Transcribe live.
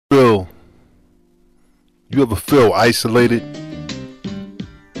You ever feel isolated?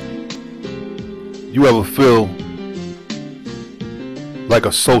 You ever feel like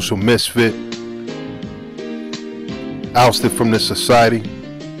a social misfit, ousted from this society?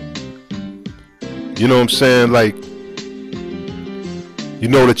 You know what I'm saying? Like, you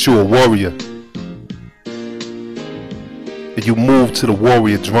know that you're a warrior, and you move to the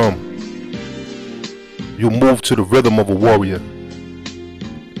warrior drum. You move to the rhythm of a warrior,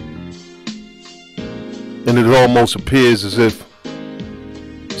 and it almost appears as if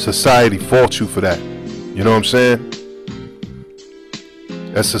society faults you for that. You know what I'm saying?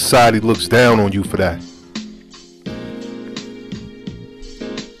 That society looks down on you for that.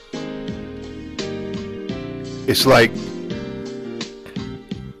 It's like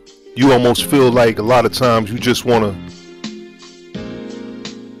you almost feel like a lot of times you just want to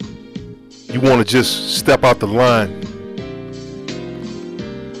just step out the line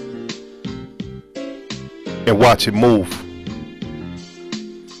and watch it move.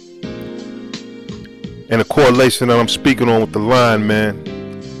 And the correlation that I'm speaking on with the line, man,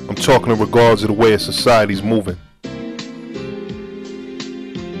 I'm talking in regards to the way a society's moving.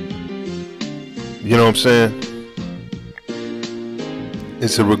 You know what I'm saying?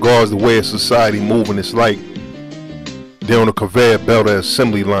 It's in regards to the way a society moving. It's like they're on a conveyor belt at an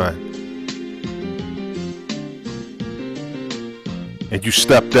assembly line. And you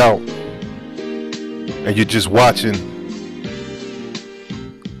stepped out and you're just watching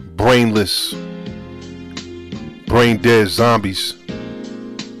brainless, brain dead zombies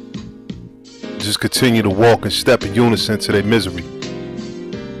just continue to walk and step in unison to their misery.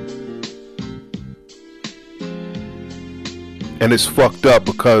 And it's fucked up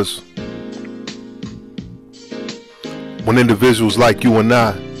because when individuals like you and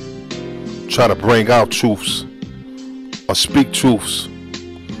I try to bring out truths or speak truths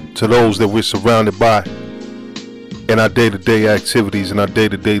to those that we're surrounded by in our day-to-day activities, in our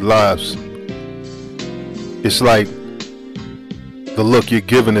day-to-day lives, it's like the look you're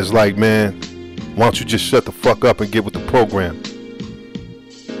giving is like, man, why don't you just shut the fuck up and get with the program?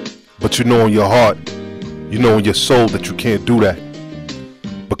 But you know in your heart, you know in your soul that you can't do that,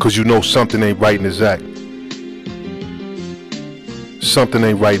 because you know something ain't right in this act. Something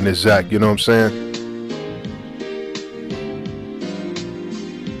ain't right in this act, you know what I'm saying?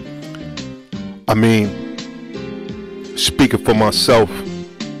 I mean, speaking for myself,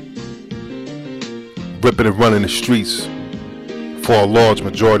 ripping and running the streets for a large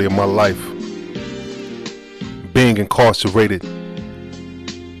majority of my life, being incarcerated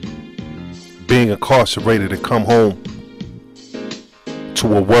and come home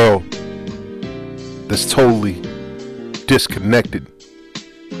to a world that's totally disconnected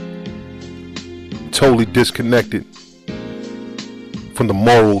from the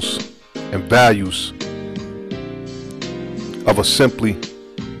morals and values of a simply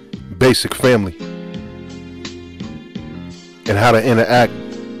basic family, and how to interact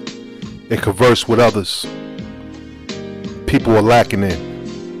and converse with others. People are lacking in,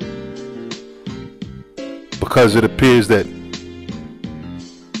 because it appears that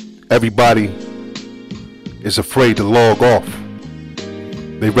everybody is afraid to log off.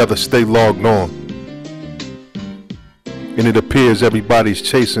 They'd rather stay logged on. And it appears everybody's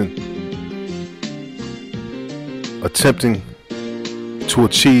attempting to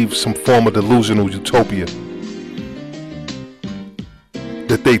achieve some form of delusional utopia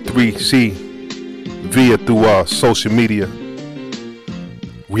that they see via through social media,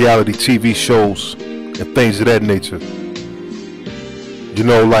 reality TV shows, and things of that nature. You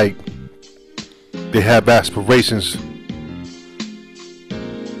know, like, they have aspirations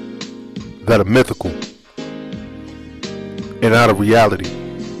that are mythical and out of reality,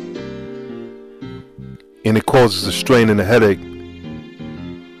 and it causes a strain and a headache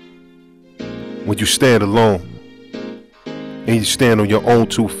when you stand alone and you stand on your own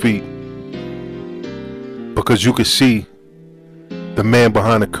 2 feet, because you can see the man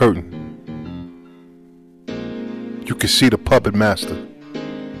behind the curtain. You can see the puppet master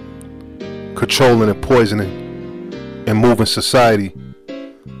controlling and poisoning and moving society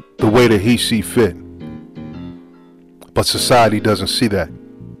the way that he see fit. But society doesn't see that.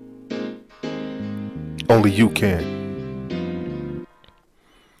 Only you can.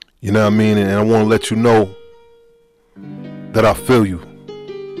 You know what I mean? And I want to let you know that I feel you.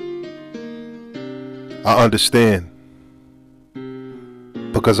 I understand,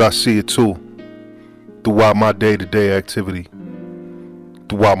 because I see it too throughout my day-to-day activity,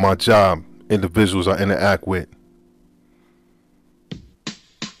 throughout my job, individuals I interact with.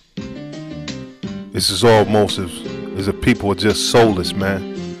 This is almost as if people are just soulless, man.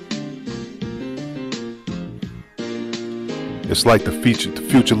 It's like the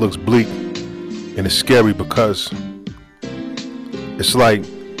future looks bleak, and it's scary because it's like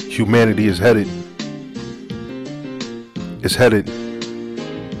humanity is headed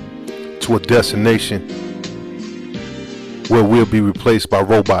to a destination where we'll be replaced by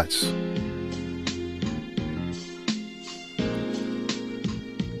robots.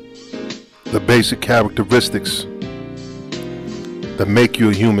 The basic characteristics that make you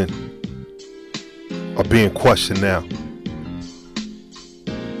a human are being questioned now,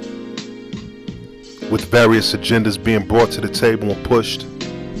 with various agendas being brought to the table and pushed.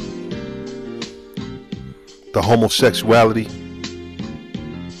 The homosexuality,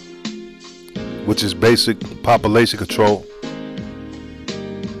 which is basic population control.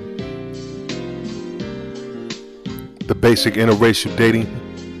 The basic interracial dating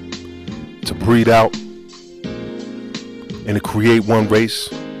to breed out and to create one race.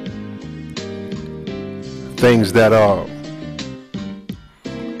 Things that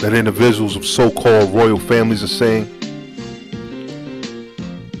individuals of so-called royal families are saying.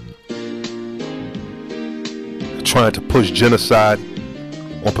 Trying to push genocide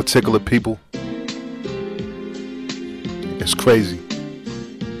on particular people. It's crazy.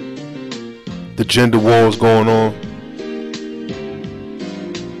 The gender wars going on.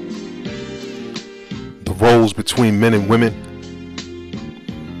 The roles between men and women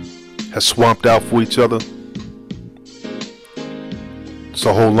has swamped out for each other. It's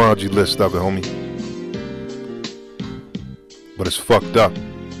a whole laundry list of it, homie. But it's fucked up.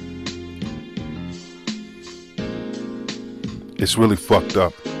 It's really fucked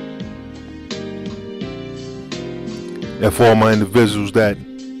up. And for all my individuals that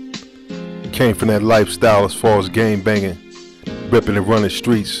came from that lifestyle as far as game banging, ripping and running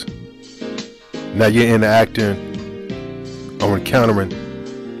streets, now you're interacting or encountering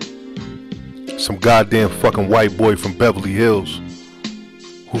some goddamn fucking white boy from Beverly Hills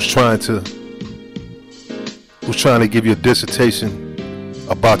who's trying to give you a dissertation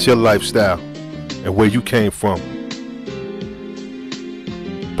about your lifestyle and where you came from.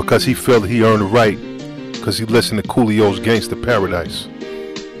 Because he felt he earned the right, because he listened to Coolio's Gangsta Paradise.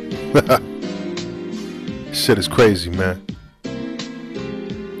 Shit is crazy, man.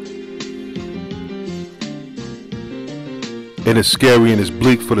 And it's scary and it's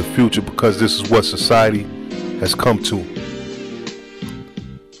bleak for the future because this is what society has come to.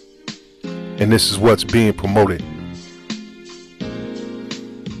 And this is what's being promoted.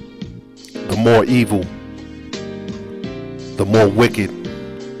 The more evil, the more wicked,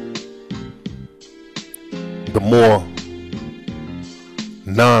 the more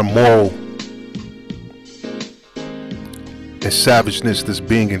non-moral and savageness that's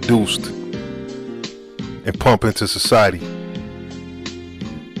being induced and pumped into society.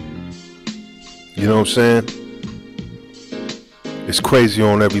 You know what I'm saying? It's crazy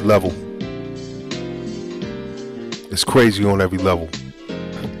on every level. It's crazy on every level.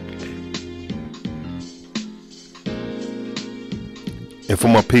 And for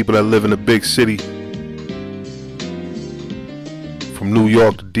my people that live in a big city, from New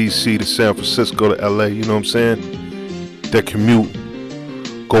York to DC to San Francisco to LA, you know what I'm saying? That commute,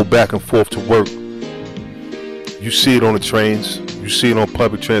 go back and forth to work. You see it on the trains, you see it on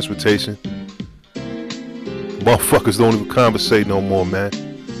public transportation. Motherfuckers don't even conversate no more, man.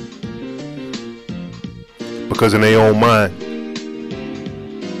 Because in their own mind,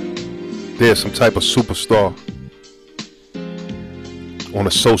 they're some type of superstar on a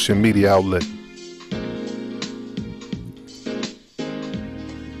social media outlet.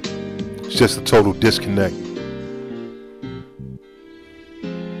 It's just a total disconnect.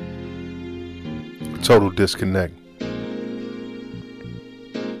 Total disconnect.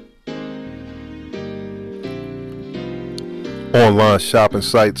 Online shopping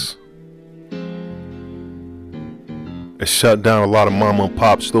sites is shutting down a lot of mama and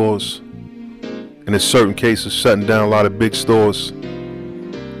pop stores, and in certain cases shutting down a lot of big stores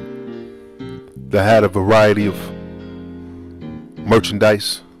that had a variety of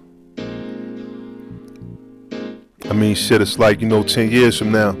merchandise. I mean, shit, it's like, 10 years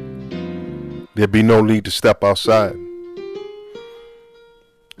from now, there'd be no need to step outside.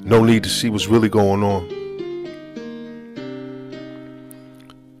 No need to see what's really going on.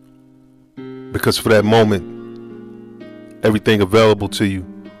 Because for that moment, everything available to you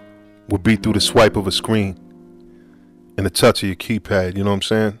will be through the swipe of a screen and the touch of your keypad, you know what I'm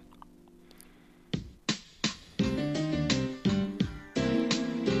saying?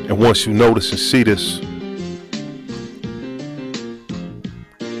 And once you notice and see this,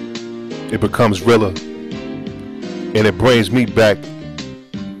 it becomes realer. And it brings me back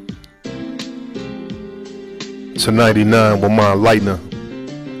to 99 when my enlightener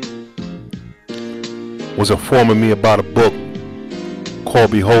was informing me about a book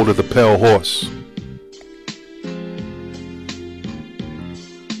called Behold of the Pale Horse.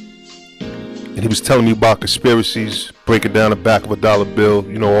 And he was telling me about conspiracies, breaking down the back of a dollar bill,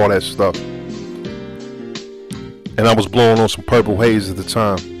 you know, all that stuff. And I was blowing on some purple haze at the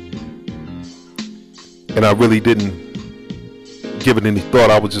time. And I really didn't give it any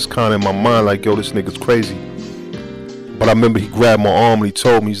thought. I was just kind of in my mind like, yo, this nigga's crazy. But I remember he grabbed my arm and he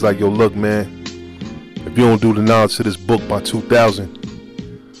told me, he's like, yo, look, man, if you don't do the knowledge to this book by 2000,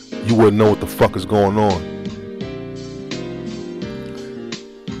 you wouldn't know what the fuck is going on.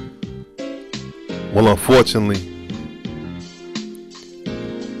 Well, unfortunately,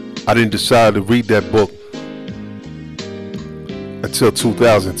 I didn't decide to read that book until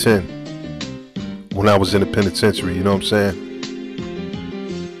 2010, when I was in the penitentiary, you know what I'm saying?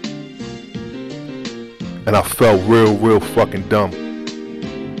 And I felt real fucking dumb,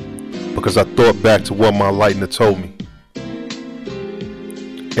 because I thought back to what my enlightener told me,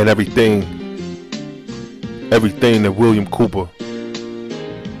 and everything that William Cooper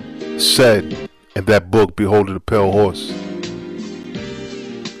said in that book, Behold the Pale Horse.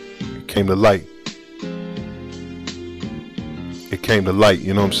 It came to light. It came to light,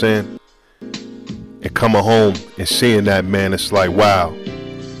 you know what I'm saying? And coming home and seeing that, man, it's like, wow,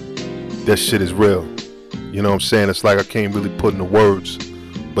 that shit is real. You know what I'm saying? It's like I can't really put into words,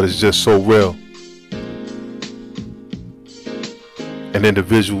 but it's just so real. And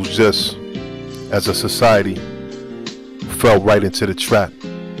individuals just, as a society, fell right into the trap.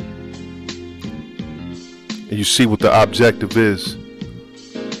 And you see what the objective is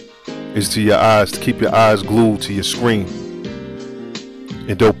to your eyes, to keep your eyes glued to your screen.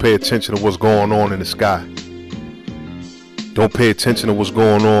 And don't pay attention to what's going on in the sky. Don't pay attention to what's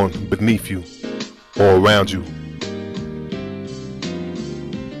going on beneath you or around you.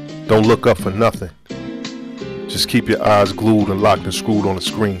 Don't look up for nothing. Just keep your eyes glued and locked and screwed on the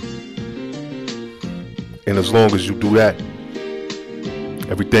screen. And as long as you do that,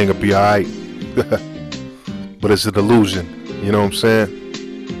 everything will be alright. But it's an illusion, you know what I'm saying?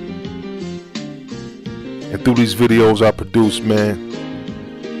 And through these videos I produce, man,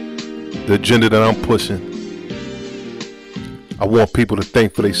 the agenda that I'm pushing, I want people to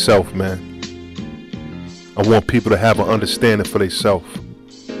think for themselves, man. I want people to have an understanding for themselves.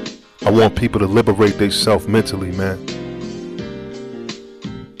 I want people to liberate themselves mentally, man.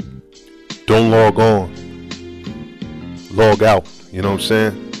 Don't log on. Log out, you know what I'm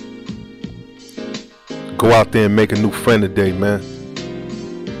saying? Go out there and make a new friend today, man.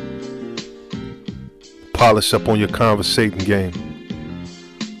 Polish up on your conversating game.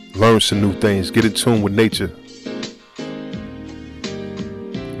 Learn some new things. Get in tune with nature.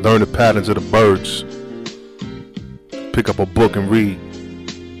 Learn the patterns of the birds. Pick up a book and read.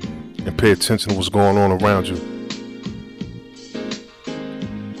 And pay attention to what's going on around you.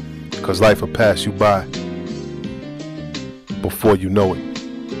 Because life will pass you by before you know it.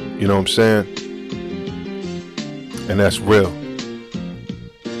 You know what I'm saying? And that's real.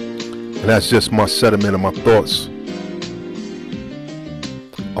 And that's just my sentiment and my thoughts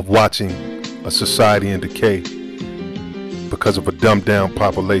of watching a society in decay because of a dumbed down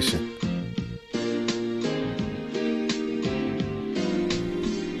population.